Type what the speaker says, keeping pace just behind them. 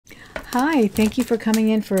Hi, thank you for coming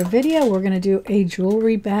in for a video. We're going to do a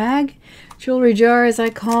jewelry bag, jewelry jar as I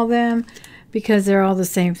call them, because they're all the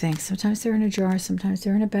same thing. Sometimes they're in a jar, sometimes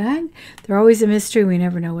they're in a bag. They're always a mystery. We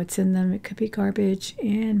never know what's in them. It could be garbage,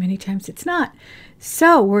 and many times it's not.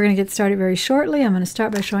 So we're going to get started very shortly. I'm going to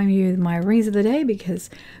start by showing you my rings of the day because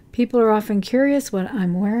people are often curious what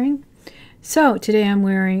I'm wearing. So today I'm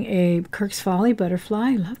wearing a Kirk's Folly butterfly.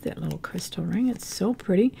 I love that little crystal ring. It's so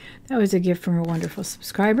pretty. That was a gift from a wonderful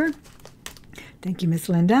subscriber. Thank you, Miss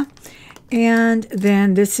Linda. And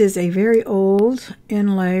then this is a very old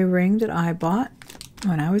inlay ring that I bought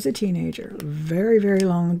when I was a teenager, very, very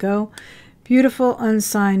long ago. Beautiful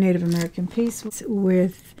unsigned Native American piece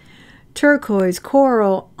with turquoise,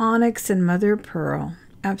 coral, onyx, and mother of pearl.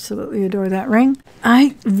 Absolutely adore that ring.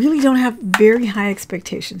 I really don't have very high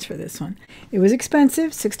expectations for this one. It was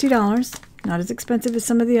expensive, $60. Not as expensive as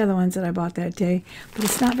some of the other ones that I bought that day, but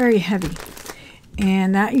it's not very heavy.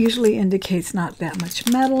 And that usually indicates not that much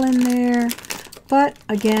metal in there. But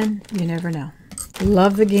again, you never know.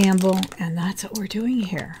 Love the gamble, and that's what we're doing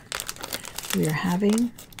here. We are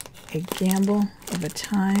having a gamble of a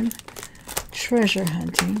time treasure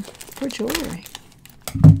hunting for jewelry.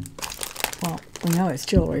 Well, we know it's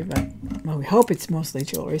jewelry, but well, we hope it's mostly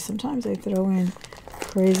jewelry. Sometimes they throw in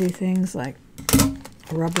crazy things like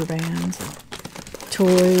rubber bands and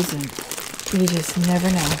toys, and you just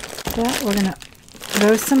never know. But we're going to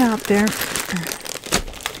throw some out there.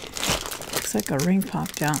 Looks like a ring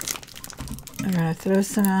popped out. I'm going to throw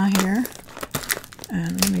some out here.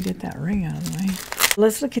 And let me get that ring out of the way.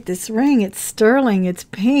 Let's look at this ring. It's sterling. It's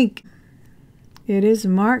pink. It is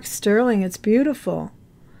marked sterling. It's beautiful.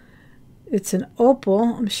 It's an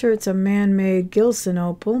opal. I'm sure it's a man-made Gilson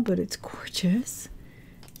opal, but it's gorgeous.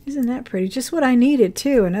 Isn't that pretty? Just what I needed,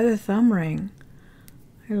 too. Another thumb ring.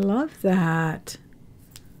 I love that.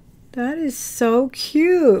 That is so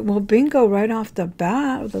cute. Well, bingo right off the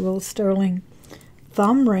bat with a little sterling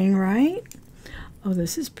thumb ring, right? Oh,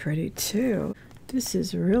 this is pretty, too. This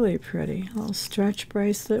is really pretty. A little stretch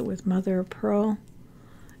bracelet with mother of pearl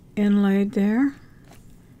inlaid there.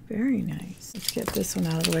 Very nice. Let's get this one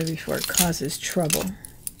out of the way before it causes trouble.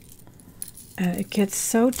 And it gets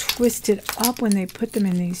so twisted up when they put them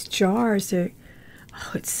in these jars. Oh,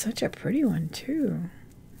 it's such a pretty one, too.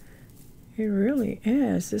 It really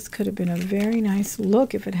is. This could have been a very nice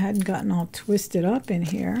look if it hadn't gotten all twisted up in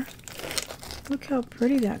here. Look how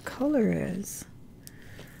pretty that color is.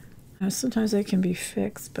 Now, sometimes they can be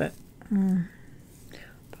fixed, but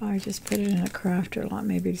probably just put it in a crafter lot.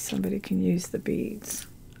 Maybe somebody can use the beads.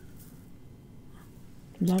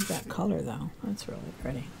 Love that color, though. That's really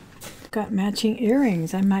pretty. Got matching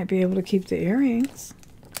earrings. I might be able to keep the earrings.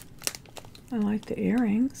 I like the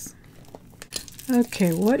earrings.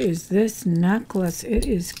 Okay, what is this necklace? It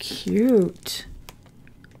is cute.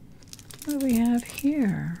 What do we have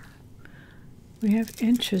here? We have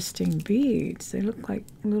interesting beads. They look like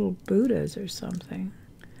little Buddhas or something.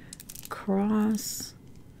 Cross,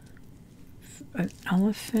 an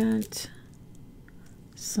elephant,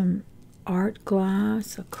 some art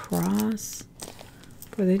glass, a cross.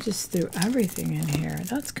 Boy, they just threw everything in here.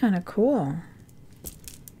 That's kind of cool.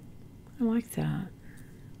 I like that.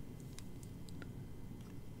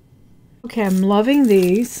 Okay, I'm loving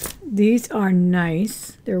these. These are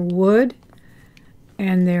nice. They're wood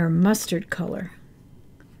and they're mustard color.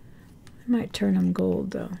 I might turn them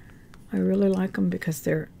gold though. I really like them because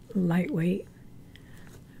they're lightweight.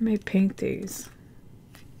 I may paint these.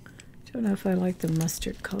 Don't know if I like the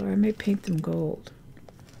mustard color. I may paint them gold.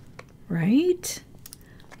 Right?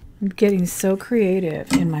 I'm getting so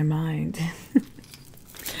creative in my mind.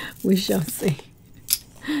 We shall see.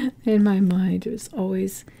 In my mind, it was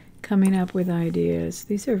always coming up with ideas.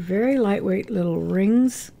 These are very lightweight little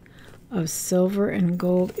rings of silver and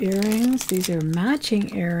gold earrings. These are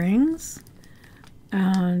matching earrings.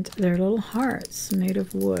 And they're little hearts made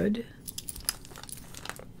of wood.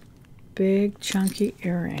 Big chunky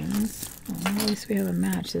earrings. Well, at least we have a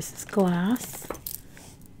match. This is glass.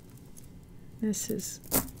 This is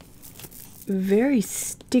very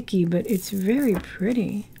sticky, but it's very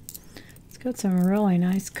pretty. It's got some really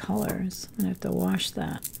nice colors. I'm gonna have to wash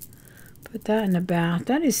that. Put that in the bath.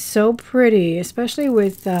 That is so pretty, especially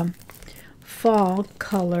with fall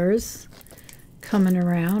colors coming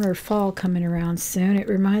around, or fall coming around soon. It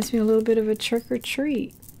reminds me a little bit of a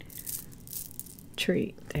trick-or-treat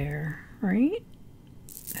treat there, right?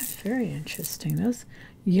 That's very interesting. Those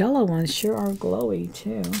yellow ones sure are glowy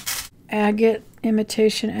too. Agate,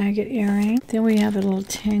 imitation agate earring. Then we have a little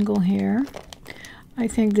tangle here. I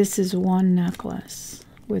think this is one necklace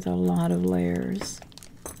with a lot of layers.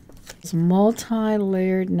 It's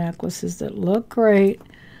multi-layered necklaces that look great,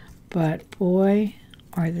 but boy,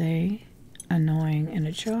 are they annoying in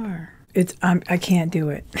a jar. I can't do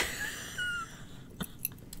it.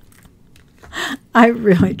 I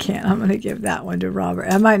really can't. I'm going to give that one to Robert.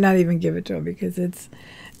 I might not even give it to him because it's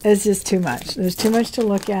just too much. There's too much to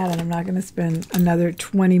look at, and I'm not going to spend another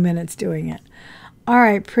 20 minutes doing it. All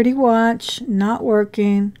right, pretty watch, not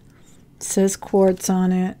working. It says quartz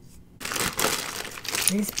on it.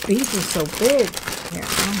 These beads are so big. Here,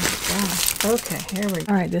 oh my gosh. Okay, here we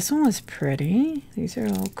go. All right, this one was pretty. These are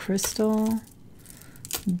little crystal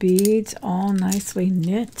beads, all nicely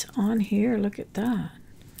knit on here. Look at that.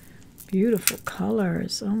 Beautiful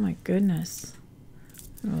colors. Oh my goodness.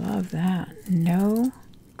 I love that. No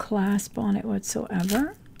clasp on it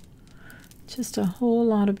whatsoever. Just a whole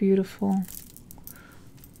lot of beautiful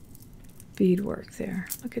beadwork there.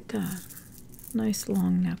 Look at that. Nice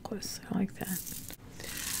long necklace. I like that.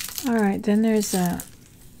 All right, then there's a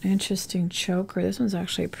interesting choker. This one's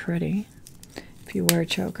actually pretty if you wear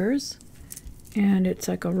chokers. And it's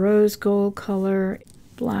like a rose gold color,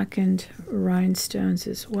 blackened rhinestones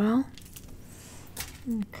as well.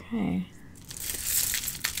 Okay.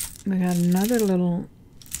 We got another little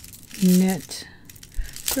knit.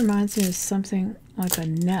 This reminds me of something like a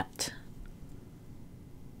net.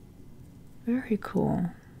 Very cool.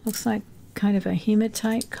 Looks like kind of a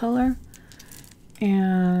hematite color.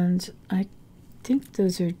 And I think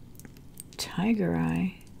those are tiger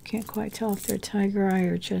eye. Can't quite tell if they're tiger eye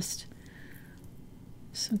or just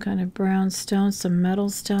some kind of brown stones, some metal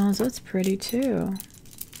stones. That's pretty too.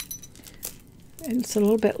 It's a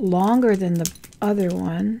little bit longer than the other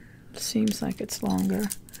one. Seems like it's longer.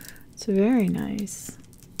 It's very nice.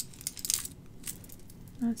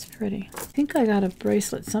 That's pretty. I think I got a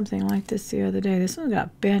bracelet something like this the other day. This one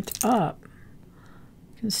got bent up.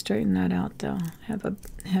 You can straighten that out though. Have a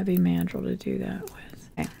heavy mandrel to do that with.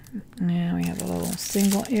 Okay. Now we have a little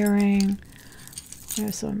single earring.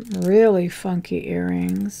 There's some really funky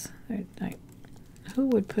earrings. Who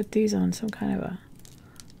would put these on some kind of a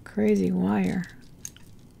crazy wire?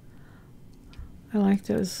 I like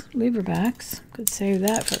those lever backs. Could save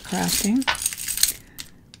that for crafting.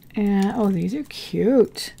 And oh, these are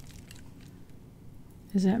cute.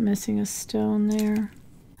 Is that missing a stone there?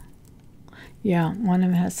 Yeah, one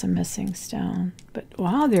of them has some missing stone. But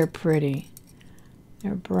wow, they're pretty.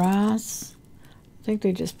 They're brass. I think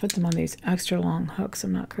they just put them on these extra long hooks.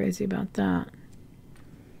 I'm not crazy about that.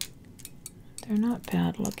 They're not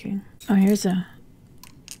bad looking. Oh, here's a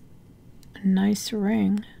nice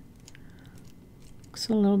ring. Looks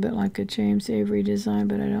a little bit like a James Avery design,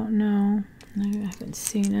 but I don't know. I haven't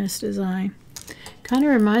seen this design. Kind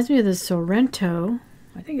of reminds me of the Sorrento.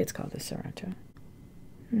 I think it's called the Sorrento.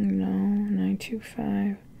 No,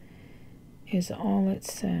 925 is all it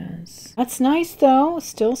says. That's nice though.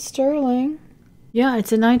 Still sterling. Yeah,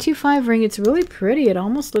 it's a 925 ring. It's really pretty. It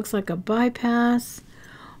almost looks like a bypass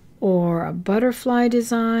or a butterfly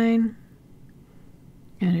design.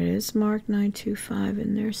 And it is marked 925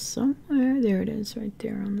 in there somewhere. There it is right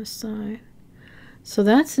there on the side. So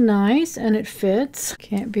that's nice, and it fits.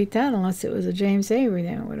 Can't beat that unless it was a James Avery.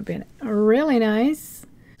 Then it would have been really nice.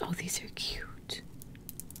 Oh, these are cute.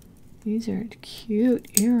 These are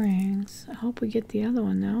cute earrings. I hope we get the other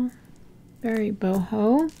one, though. Very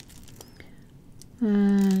boho.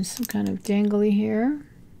 Some kind of dangly here.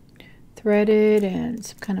 Threaded and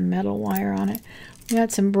some kind of metal wire on it. We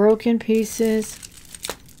got some broken pieces.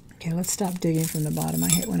 Okay, let's stop digging from the bottom. I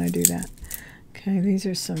hate when I do that. Okay, these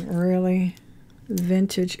are some really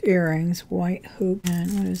vintage earrings, white hoop.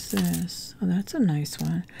 And what is this? Oh, that's a nice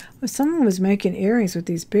one. Well, someone was making earrings with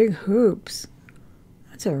these big hoops.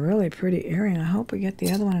 That's a really pretty earring. I hope we get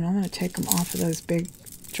the other one, and I'm going to take them off of those big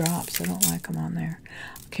drops. I don't like them on there.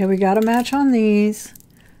 Okay, we got a match on these.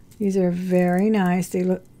 These are very nice. They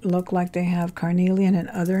look like they have carnelian and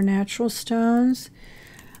other natural stones.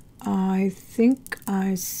 I think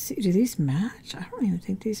I see. Do these match? I don't even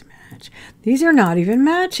think these match. These are not even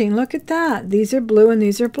matching. Look at that. These are blue and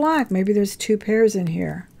these are black. Maybe there's two pairs in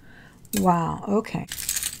here. Wow. Okay.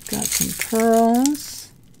 Got some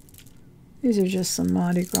pearls. These are just some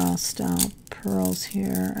Mardi Gras style pearls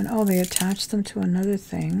here. And oh, they attach them to another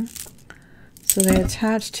thing. So they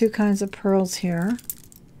attach two kinds of pearls here.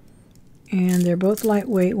 And they're both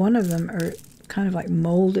lightweight. One of them are kind of like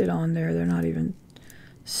molded on there. They're not even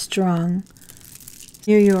strung.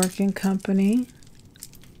 New York and Company.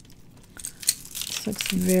 This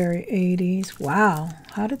looks very 80s. Wow.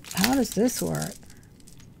 How does this work?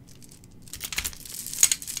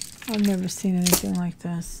 I've never seen anything like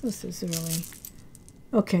this. This is really...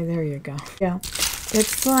 Okay, there you go. Yeah.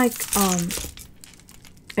 It's like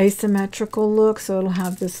asymmetrical look, so it'll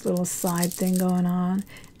have this little side thing going on.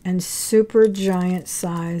 and super giant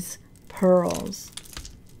size pearls.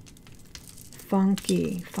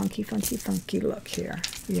 Funky, funky, funky, funky look here.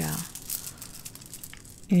 Yeah.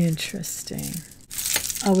 Interesting.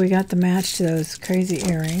 Oh, we got the match to those crazy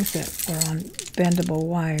earrings that were on bendable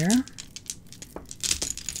wire.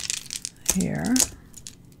 Here.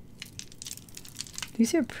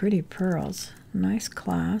 These are pretty pearls. Nice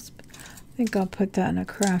clasp. I think I'll put that in a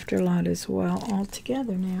crafter lot as well all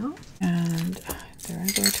together now. And there I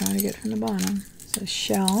go, trying to get from the bottom. So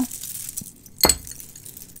shell.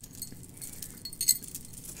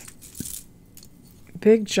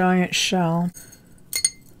 Big giant shell.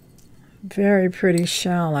 Very pretty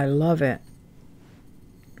shell. I love it.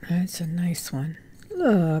 That's a nice one.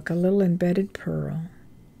 Look, a little embedded pearl.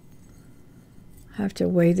 I have to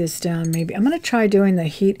weigh this down maybe. I'm going to try doing the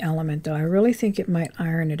heat element though. I really think it might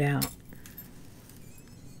iron it out.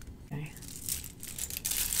 Okay.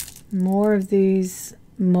 More of these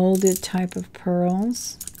molded type of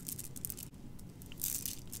pearls.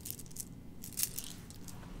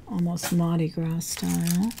 Almost Mardi Gras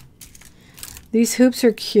style. These hoops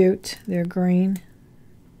are cute. They're green.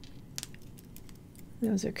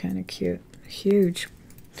 Those are kind of cute. Huge.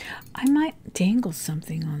 I might dangle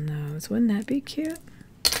something on those. Wouldn't that be cute?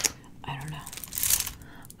 I don't know.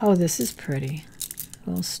 Oh, this is pretty. A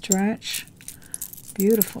little stretch.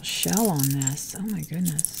 Beautiful shell on this. Oh my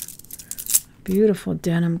goodness. Beautiful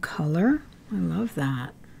denim color. I love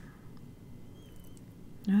that.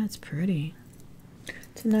 That's pretty.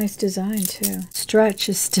 It's a nice design too. Stretch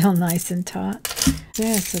is still nice and taut.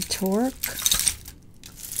 Yeah, it's a torque.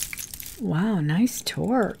 Wow, nice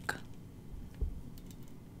torque.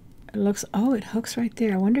 It looks, oh, it hooks right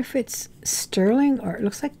there. I wonder if it's sterling or it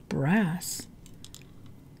looks like brass.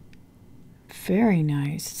 Very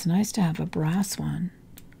nice. It's nice to have a brass one.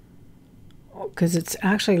 Because it's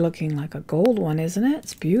actually looking like a gold one, isn't it?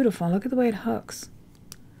 It's beautiful. Look at the way it hooks.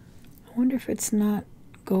 I wonder if it's not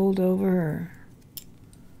gold over or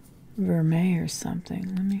vermeil or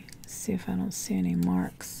something. Let me see if I don't see any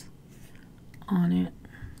marks on it.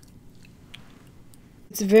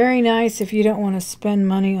 It's very nice if you don't want to spend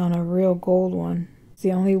money on a real gold one.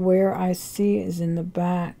 The only wear I see is in the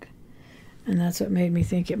back, and that's what made me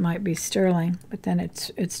think it might be sterling, but then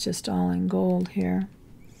it's just all in gold here.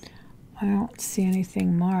 I don't see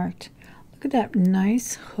anything marked. Look at that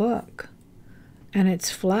nice hook, and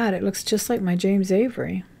it's flat. It looks just like my James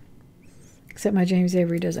Avery, except my James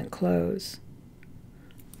Avery doesn't close.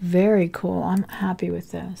 Very cool. I'm happy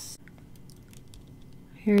with this.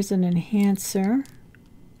 Here's an enhancer.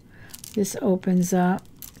 This opens up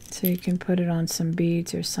so you can put it on some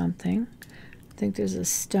beads or something. I think there's a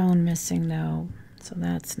stone missing though, so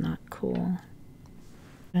that's not cool.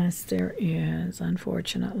 Yes, there is,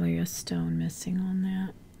 unfortunately, a stone missing on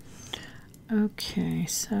that. Okay,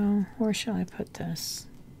 so where shall I put this?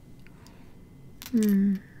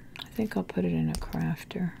 I think I'll put it in a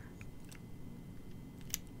crafter.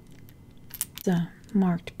 The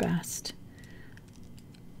marked best.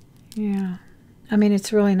 Yeah. I mean,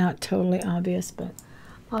 it's really not totally obvious, but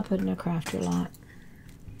I'll put in a crafter lot.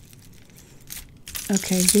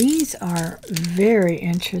 Okay, these are very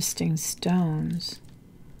interesting stones.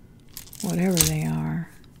 Whatever they are.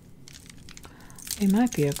 They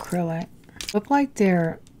might be acrylic. Look like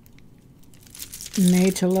they're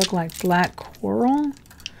made to look like black coral,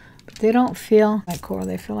 but they don't feel like coral.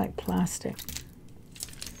 They feel like plastic.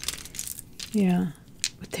 Yeah,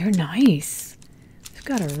 but they're nice. They've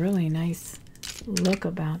got a really nice look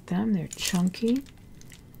about them. They're chunky.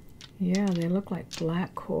 Yeah, they look like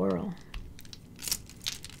black coral.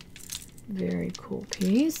 Very cool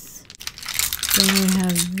piece. Then we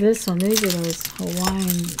have this one. These are those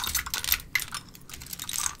Hawaiian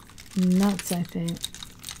nuts, I think.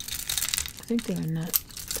 I think they're nuts.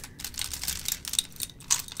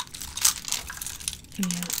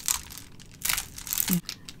 Yeah.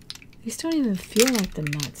 These don't even feel like the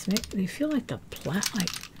nuts. They feel like the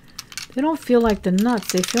they don't feel like the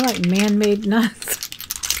nuts. They feel like man-made nuts.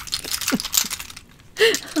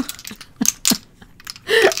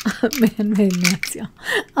 Man-made nuts, y'all.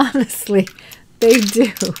 Honestly, they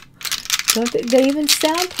do. Don't they? They even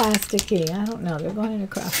sound plasticky. I don't know. They're going in a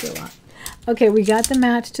crafter lot. Okay, we got the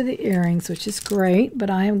match to the earrings, which is great, but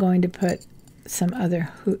I am going to put some other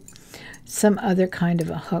kind of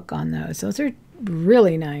a hook on those. Those are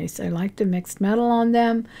really nice. I like the mixed metal on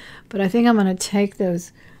them, but I think I'm going to take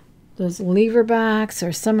those lever backs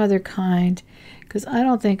or some other kind, because I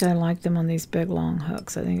don't think I like them on these big long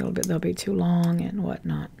hooks. I think they'll be too long and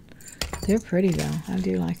whatnot. They're pretty though. I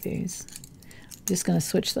do like these. I'm just going to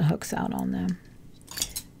switch the hooks out on them.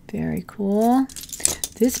 Very cool.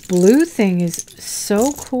 This blue thing is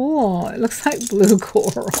so cool. It looks like blue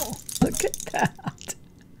coral. Look at that.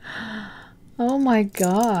 Oh my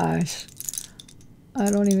gosh.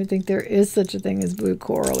 I don't even think there is such a thing as blue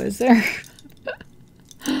coral, is there?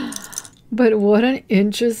 But what an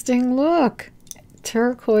interesting look.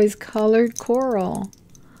 Turquoise colored coral.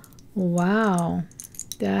 Wow.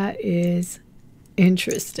 That is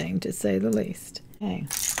interesting, to say the least. Okay.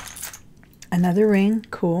 Another ring.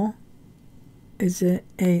 Cool. Is it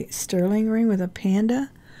a sterling ring with a panda?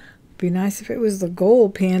 Be nice if it was the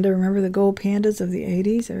gold panda. Remember the gold pandas of the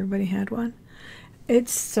 80s? Everybody had one.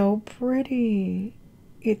 It's so pretty.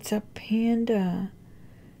 It's a panda.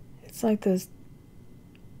 It's like those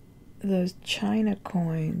China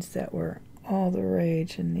coins that were all the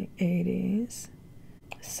rage in the 80s,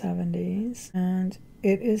 70s. And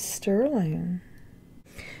it is sterling.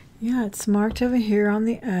 Yeah, it's marked over here on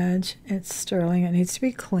the edge. It's sterling. It needs to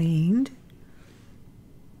be cleaned.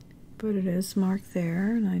 But it is marked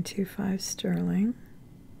there, 925 sterling.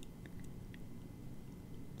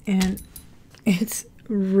 And it's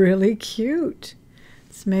really cute.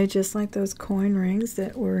 It's made just like those coin rings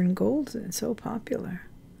that were in gold and so popular.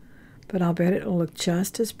 But I'll bet it'll look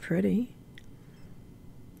just as pretty.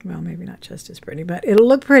 Well, maybe not just as pretty, but it'll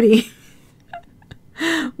look pretty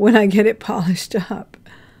when I get it polished up.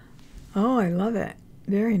 Oh, I love it.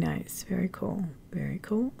 Very nice. Very cool. Very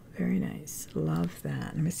cool. Very nice. Love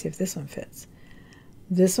that. Let me see if this one fits.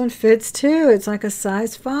 This one fits too. It's like a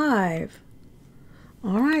size 5.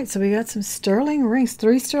 All right, so we got some sterling rings.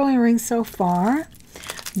 3 sterling rings so far.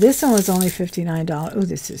 This one was only $59. Oh,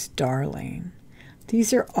 this is darling.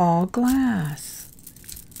 These are all glass.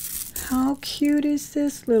 How cute is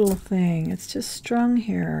this little thing? It's just strung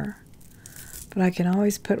here. But I can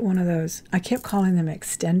always put one of those. I kept calling them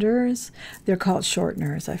extenders. They're called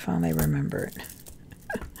shorteners. I finally remembered.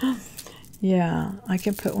 Yeah, I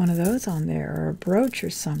can put one of those on there, or a brooch or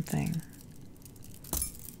something.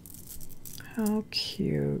 How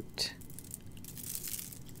cute.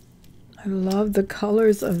 I love the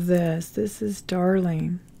colors of this. This is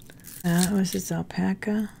darling. That was just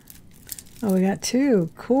alpaca. Oh, we got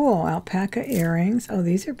 2. Cool. Alpaca earrings. Oh,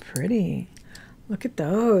 these are pretty. Look at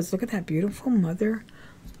those. Look at that beautiful mother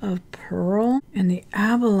of pearl. And the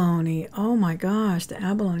abalone. Oh my gosh, the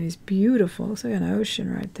abalone is beautiful. Looks like an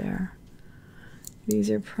ocean right there.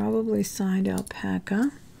 These are probably signed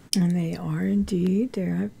alpaca. And they are indeed.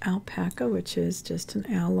 They're alpaca, which is just an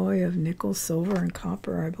alloy of nickel, silver, and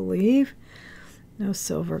copper, I believe. No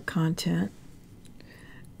silver content.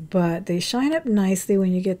 But they shine up nicely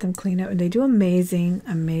when you get them cleaned up. And they do amazing,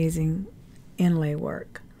 amazing inlay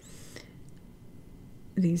work.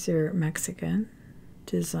 These are Mexican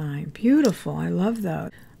design. Beautiful. I love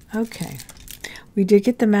those. Okay. We did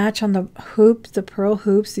get the match on the hoops, the pearl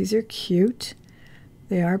hoops. These are cute.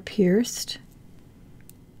 They are pierced.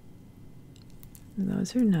 And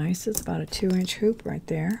those are nice. It's about a 2-inch hoop right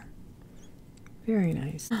there. Very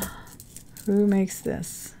nice. Who makes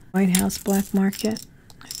this? White House Black Market.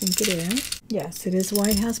 I think it is. Yes, it is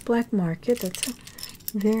White House Black Market. That's a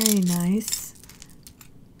very nice.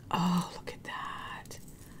 Oh, look at that.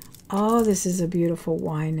 Oh, this is a beautiful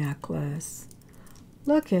Y necklace.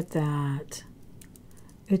 Look at that.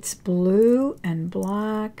 It's blue and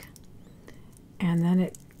black. And then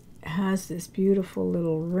it has this beautiful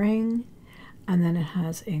little ring. And then it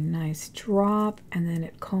has a nice drop. And then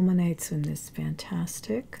it culminates in this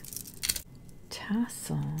fantastic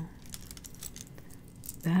tassel.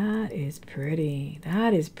 That is pretty.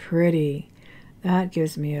 That is pretty. That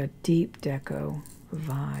gives me a deep deco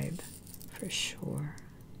vibe for sure.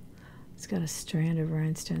 It's got a strand of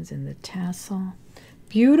rhinestones in the tassel.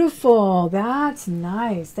 Beautiful. That's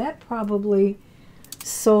nice. That probably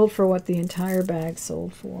sold for what the entire bag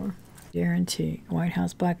sold for. Guarantee. White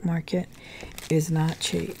House Black Market is not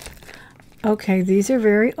cheap. Okay, these are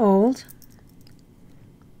very old.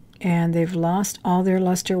 And they've lost all their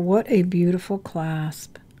luster. What a beautiful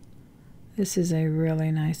clasp. This is a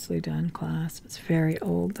really nicely done clasp. It's very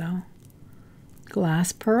old though.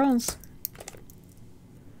 Glass pearls.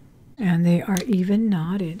 And they are even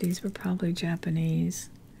knotted. These were probably Japanese.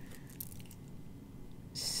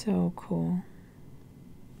 So cool.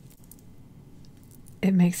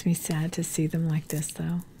 It makes me sad to see them like this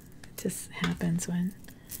though. It just happens when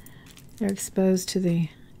they're exposed to the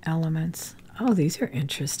elements. Oh, these are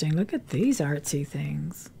interesting. Look at these artsy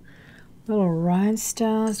things. Little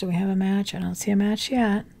rhinestones. Do we have a match? I don't see a match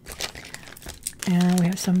yet. And we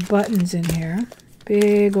have some buttons in here.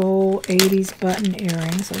 Big old 80s button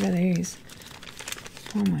earrings. Look at these.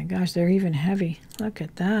 Oh my gosh, they're even heavy. Look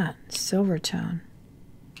at that. Silver tone.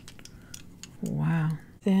 Wow.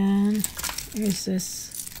 Then Is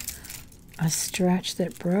this a stretch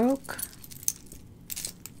that broke?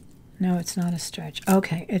 No, it's not a stretch.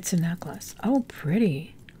 Okay, it's a necklace. Oh,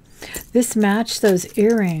 pretty. This matched those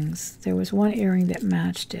earrings. There was one earring that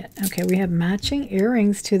matched it. Okay, we have matching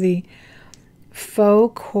earrings to the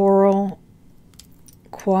faux coral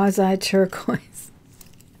quasi turquoise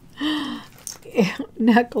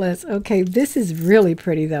necklace. Okay, this is really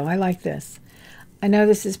pretty though. I like this. I know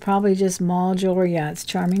this is probably just mall jewelry. Yeah, it's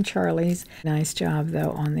Charming Charlie's. Nice job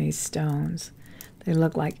though on these stones. They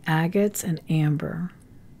look like agates and amber.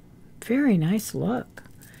 Very nice look.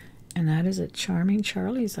 And that is at Charming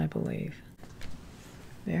Charlie's, I believe.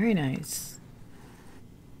 Very nice.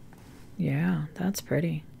 Yeah, that's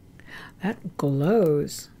pretty. That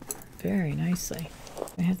glows very nicely.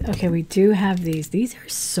 Okay, we do have these. These are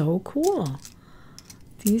so cool.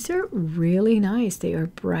 These are really nice. They are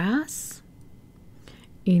brass,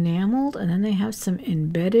 enameled, and then they have some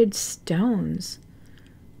embedded stones,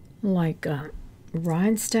 like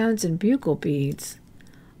rhinestones and bugle beads.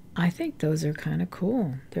 I think those are kind of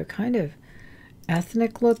cool. They're kind of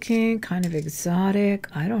ethnic looking, kind of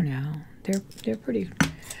exotic. I don't know. They're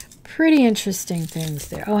pretty interesting things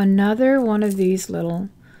there. Oh, another one of these little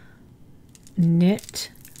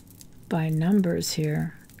knit by numbers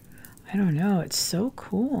here. I don't know. It's so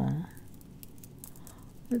cool.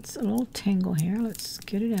 It's a little tangle here. Let's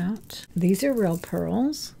get it out. These are real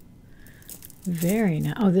pearls. Very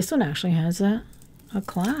nice. Oh, this one actually has a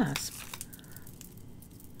clasp.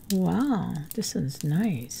 Wow, this one's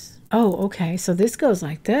nice. Oh, okay, so this goes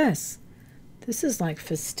like this. This is like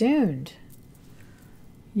festooned.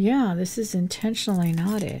 Yeah, this is intentionally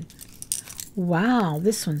knotted. Wow,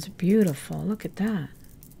 this one's beautiful. Look at that.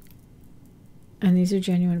 And these are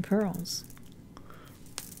genuine pearls.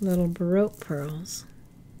 Little Baroque pearls.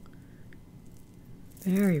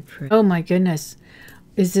 Very pretty. Oh my goodness.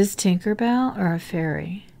 Is this Tinkerbell or a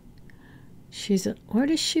fairy? Where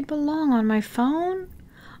does she belong? On my phone?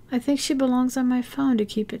 I think she belongs on my phone to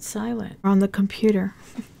keep it silent. Or on the computer.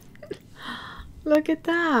 Look at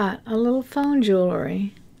that. A little phone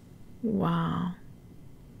jewelry. Wow.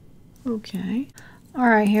 Okay. All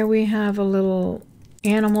right, here we have a little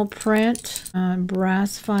animal print,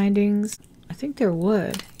 brass findings. I think they're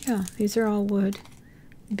wood. Yeah, these are all wood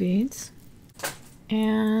beads.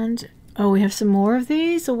 And, oh, we have some more of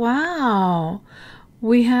these? Wow.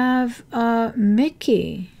 We have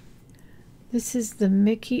Mickey. This is the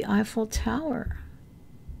Mickey Eiffel Tower.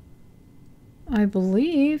 I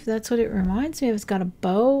believe that's what it reminds me of. It's got a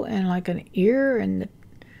bow and like an ear and the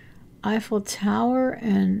Eiffel Tower.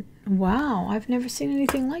 And wow, I've never seen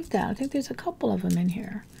anything like that. I think there's a couple of them in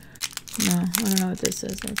here. No, I don't know what this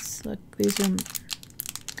is. Let's look. These are,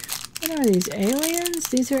 what are these, aliens?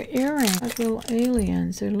 These are earrings. Like little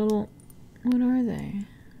aliens. They're little, what are they?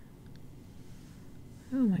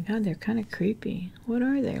 Oh my God, they're kind of creepy. What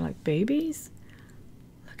are they, like babies?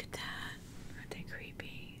 Look at that. Aren't they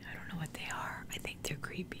creepy? I don't know what they are. I think they're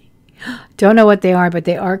creepy. Don't know what they are, but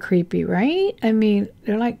they are creepy, right? I mean,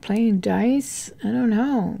 they're like playing dice. I don't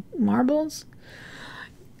know. Marbles?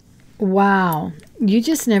 Wow. You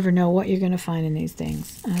just never know what you're going to find in these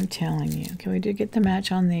things. I'm telling you. Okay, we did get the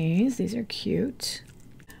match on these. These are cute.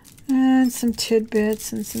 And some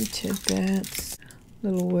tidbits and some tidbits.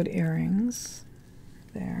 Little wood earrings.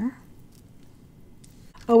 There.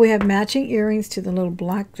 Oh, we have matching earrings to the little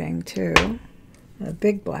black thing too, the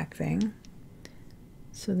big black thing.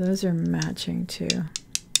 So those are matching too.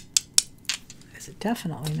 This is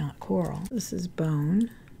definitely not coral. This is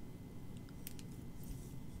bone.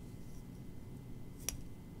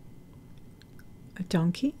 A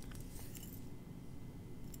donkey.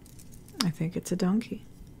 I think it's a donkey.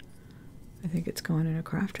 I think it's going in a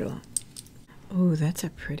crafter lot. Oh, that's a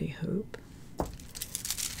pretty hoop.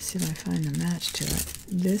 See if I find a match to it.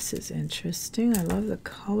 This is interesting. I love the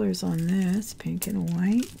colors on this, pink and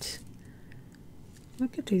white.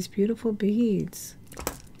 Look at these beautiful beads.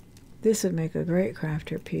 This would make a great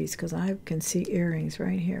crafter piece because I can see earrings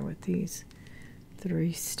right here with these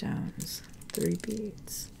 3 stones, 3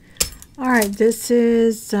 beads. All right, this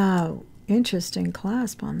is interesting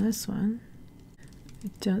clasp on this one. I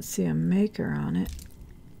don't see a maker on it.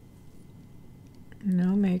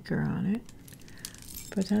 No maker on it.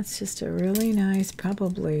 But that's just a really nice,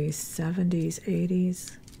 probably 70s,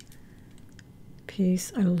 80s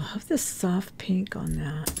piece. I love the soft pink on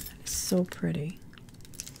that. It's so pretty.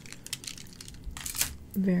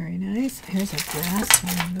 Very nice. Here's a brass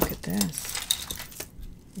one. Look at this.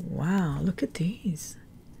 Wow, look at these.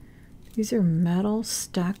 These are metal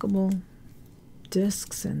stackable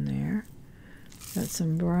discs in there. Got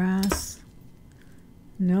some brass.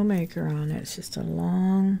 No maker on it. It's just a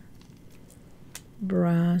long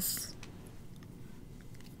brass,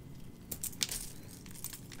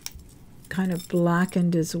 kind of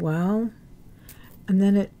blackened as well. And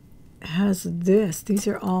then it has this. These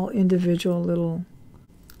are all individual little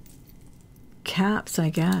caps, I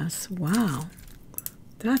guess. Wow.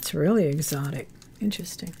 That's really exotic.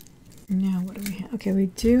 Interesting. Now, what do we have? Okay, we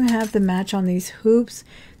do have the match on these hoops.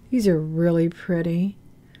 These are really pretty.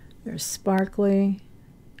 They're sparkly,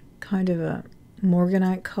 kind of a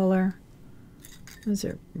morganite color. Those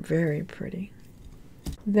are very pretty.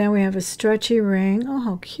 Then we have a stretchy ring. Oh,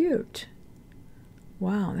 how cute.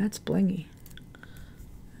 Wow, that's blingy.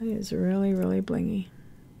 That is really, really blingy.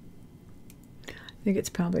 I think it's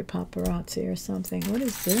probably paparazzi or something. What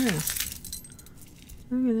is this?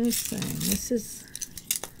 Look at this thing. This is...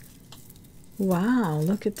 Wow,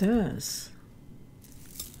 look at this.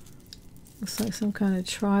 Looks like some kind of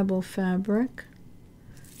tribal fabric.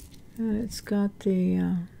 And it's got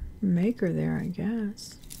the maker there, I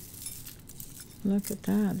guess. Look at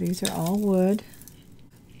that. These are all wood.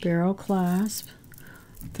 Barrel clasp.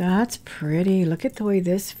 That's pretty. Look at the way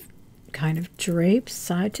this kind of drapes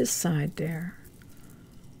side to side there.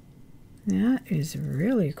 That is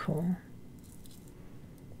really cool.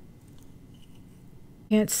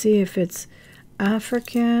 Can't see if it's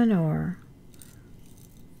African or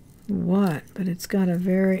what, but it's got a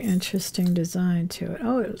very interesting design to it.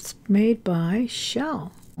 Oh, it's made by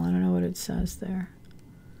Shell. I don't know what it says there.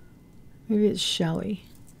 Maybe it's Shelly.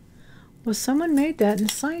 Well, someone made that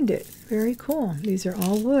and signed it. Very cool. These are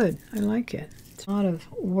all wood. I like it. It's a lot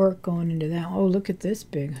of work going into that. Oh, look at this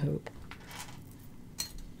big hoop.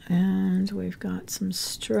 And we've got some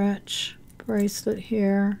stretch bracelet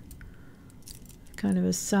here. Kind of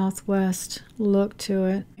a southwest look to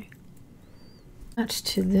it. Attached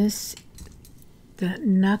to this, that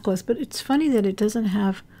necklace, but it's funny that it doesn't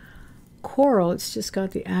have coral. It's just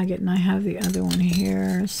got the agate, and I have the other one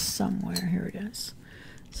here somewhere. Here it is.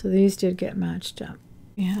 So these did get matched up.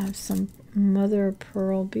 We have some mother of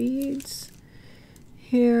pearl beads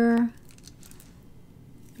here.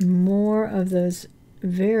 More of those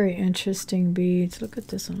very interesting beads. Look at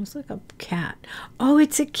this one. It looks like a cat. Oh,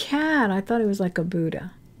 it's a cat. I thought it was like a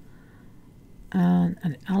Buddha. And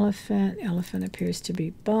an elephant. Elephant appears to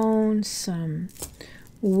be bone. Some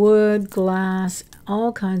wood, glass,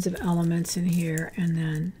 all kinds of elements in here. And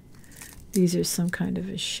then these are some kind of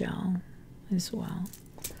a shell as well.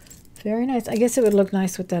 Very nice. I guess it would look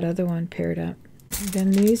nice with that other one paired up. Then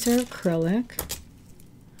these are acrylic.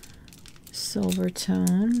 Silver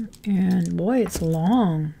tone. And boy, it's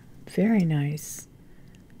long. Very nice.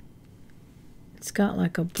 It's got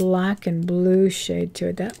like a black and blue shade to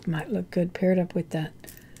it. That might look good paired up with that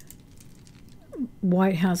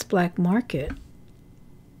White House Black Market.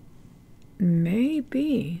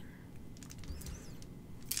 Maybe.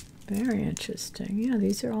 Very interesting. Yeah,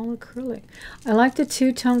 these are all acrylic. I like the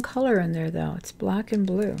two-tone color in there, though. It's black and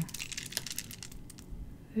blue.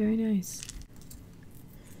 Very nice.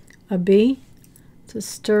 A B. It's a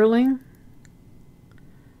sterling.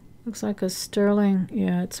 Looks like a sterling.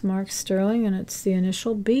 Yeah, it's marked sterling, and it's the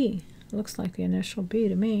initial B. It looks like the initial B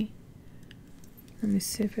to me. Let me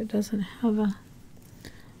see if it doesn't have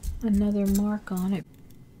another mark on it.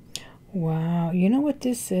 Wow, you know what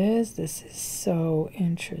this is? This is so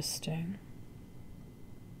interesting.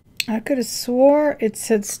 I could have swore it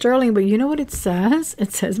said sterling, but you know what it says?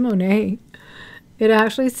 It says Monet. It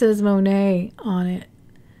actually says Monet on it.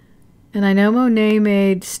 And I know Monet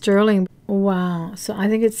made sterling. Wow, so I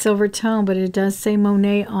think it's silver tone, but it does say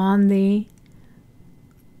Monet on the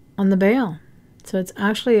bail. So it's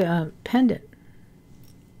actually a pendant.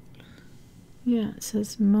 Yeah, it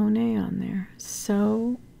says Monet on there.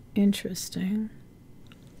 So interesting.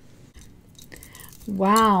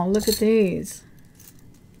 Wow, look at these.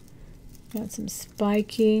 Got some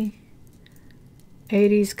spiky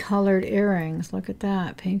 80s colored earrings. Look at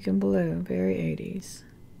that, pink and blue, very 80s.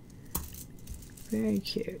 Very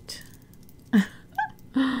cute.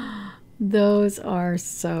 Those are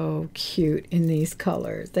so cute in these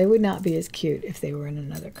colors. They would not be as cute if they were in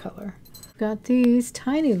another color. Got these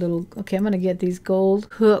tiny little, okay, I'm going to get these gold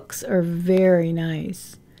hooks are very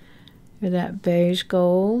nice. They're that beige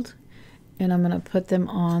gold, and I'm going to put them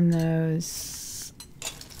on those,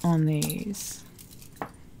 on these.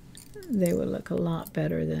 They would look a lot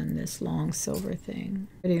better than this long silver thing.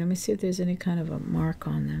 Let me see if there's any kind of a mark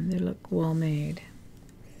on them. They look well made.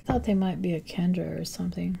 I thought they might be a Kendra or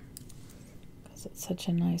something, because it's such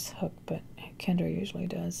a nice hook, but Kendra usually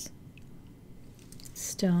does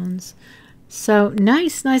stones. So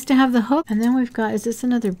nice to have the hook. And then we've got, is this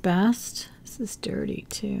another best? This is dirty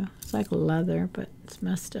too. It's like leather, but it's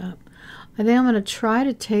messed up. I think I'm going to try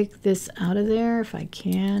to take this out of there if I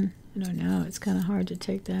can. I don't know. It's kind of hard to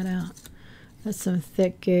take that out. That's some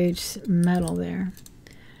thick gauge metal there.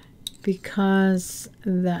 Because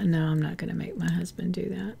that, no, I'm not going to make my husband do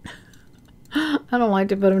that. I don't like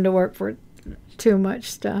to put him to work for too much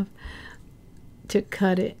stuff to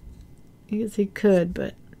cut it. Because he could,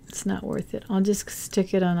 but it's not worth it. I'll just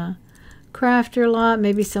stick it on a crafter lot.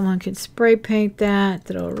 Maybe someone can spray paint that,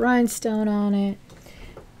 throw a rhinestone on it.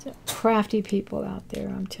 Crafty people out there,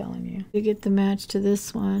 I'm telling you. You get the match to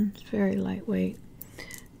this one. It's very lightweight.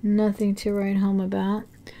 Nothing to write home about.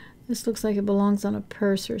 This looks like it belongs on a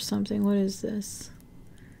purse or something. What is this?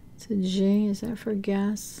 It's a G. Is that for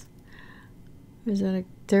gas? Is that a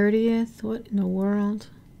 30th? What in the world?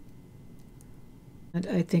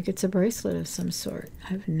 I think it's a bracelet of some sort.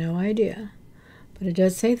 I have no idea. But it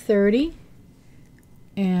does say 30.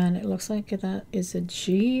 And it looks like that is a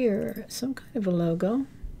G or some kind of a logo.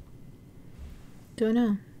 Don't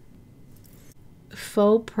know.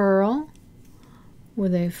 Faux pearl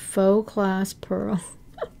with a faux clasp pearl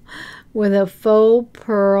with a faux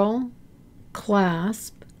pearl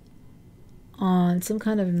clasp on some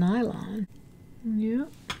kind of nylon. Yep.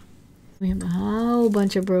 We have a whole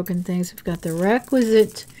bunch of broken things. We've got the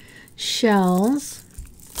requisite shells.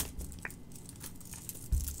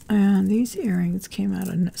 And these earrings came out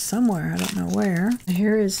of somewhere. I don't know where.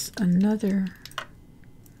 Here is another.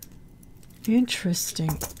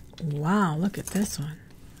 Interesting. Wow, look at this one.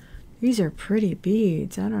 These are pretty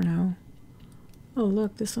beads. I don't know. Oh,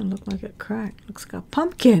 look, this one looked like it cracked. Looks like a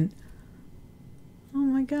pumpkin. Oh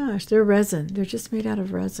my gosh, they're resin. They're just made out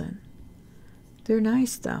of resin. They're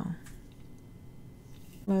nice though.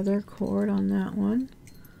 Leather cord on that one.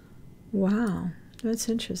 Wow, that's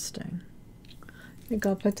interesting. I think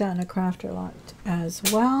I'll put that in a crafter lot as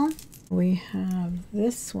well. We have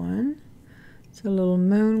this one. It's a little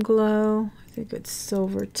moon glow. I think it's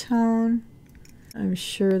silver tone. I'm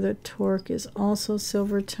sure the torque is also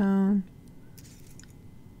silver tone.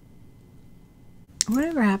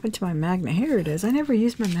 Whatever happened to my magnet? Here it is. I never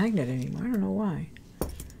use my magnet anymore. I don't know why.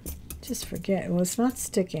 Just forget. Well, it's not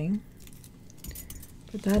sticking.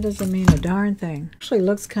 But that doesn't mean a darn thing. Actually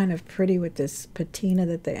looks kind of pretty with this patina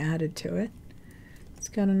that they added to it. It's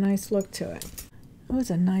got a nice look to it. It was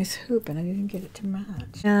a nice hoop and I didn't get it to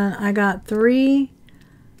match. And I got 3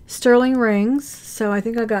 sterling rings. So I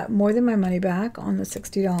think I got more than my money back on the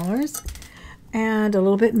 $60. And a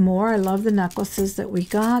little bit more. I love the necklaces that we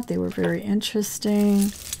got. They were very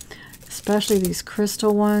interesting. Especially these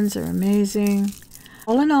crystal ones are amazing.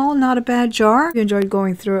 All in all, not a bad jar. If you enjoyed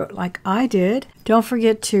going through it like I did, don't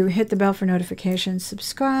forget to hit the bell for notifications,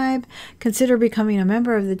 subscribe, consider becoming a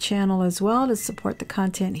member of the channel as well to support the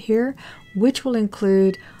content here, which will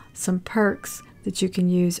include some perks that you can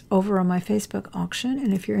use over on my Facebook auction.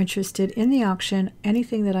 And if you're interested in the auction,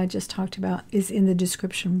 anything that I just talked about is in the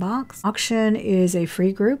description box. Auction is a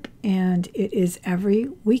free group and it is every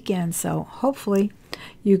weekend. So hopefully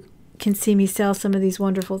you can see me sell some of these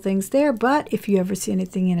wonderful things there. But if you ever see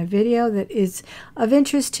anything in a video that is of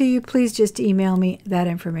interest to you, please just email me. That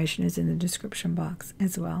information is in the description box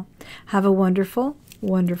as well. Have a wonderful,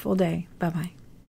 wonderful day. Bye-bye.